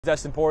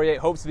Dustin Poirier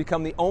hopes to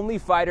become the only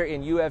fighter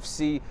in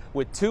UFC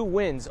with 2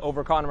 wins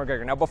over Conor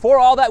McGregor. Now, before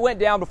all that went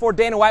down, before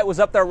Dana White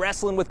was up there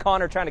wrestling with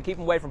Conor, trying to keep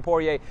him away from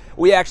Poirier,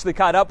 we actually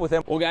caught up with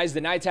him. Well, guys,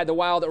 the Knights had the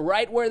Wild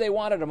right where they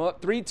wanted them,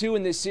 up 3-2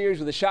 in this series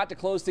with a shot to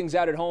close things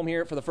out at home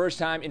here for the first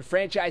time in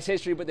franchise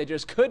history, but they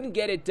just couldn't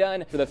get it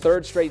done. For the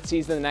 3rd straight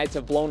season, the Knights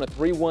have blown a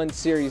 3-1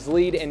 series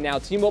lead, and now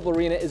T-Mobile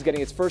Arena is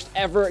getting its first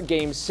ever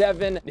Game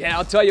 7. Yeah,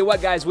 I'll tell you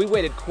what, guys, we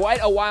waited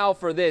quite a while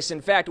for this.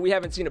 In fact, we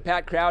haven't seen a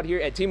packed crowd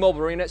here at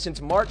T-Mobile Arena since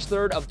March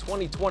 3rd of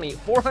 2020,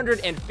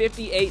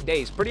 458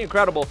 days. Pretty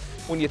incredible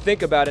when you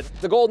think about it.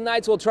 The Golden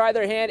Knights will try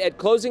their hand at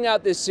closing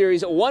out this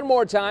series one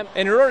more time,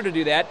 and in order to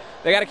do that,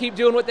 they got to keep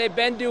doing what they've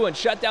been doing,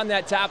 shut down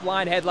that top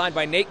line headlined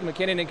by Nate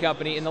McKinnon and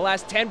company. In the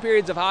last 10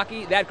 periods of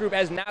hockey, that group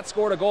has not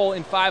scored a goal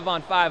in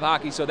 5-on-5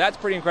 hockey, so that's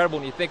pretty incredible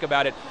when you think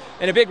about it.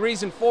 And a big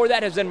reason for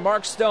that has been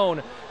Mark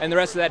Stone and the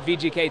rest of that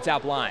VGK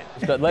top line.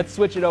 But let's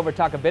switch it over,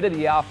 talk a bit of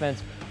the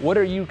offense. What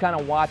are you kind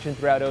of watching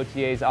throughout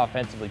OTAs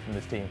offensively from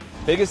this team?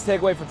 Biggest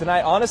takeaway for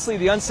tonight, honestly,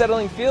 the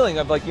unsettling feeling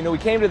of, like, we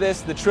came to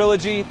this, the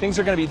trilogy, things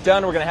are going to be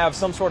done, we're going to have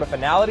some sort of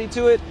finality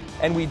to it,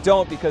 and we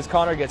don't because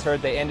Conor gets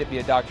hurt, they end it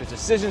via doctor's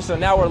decision, so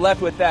now we're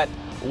left with that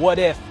what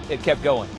if it kept going.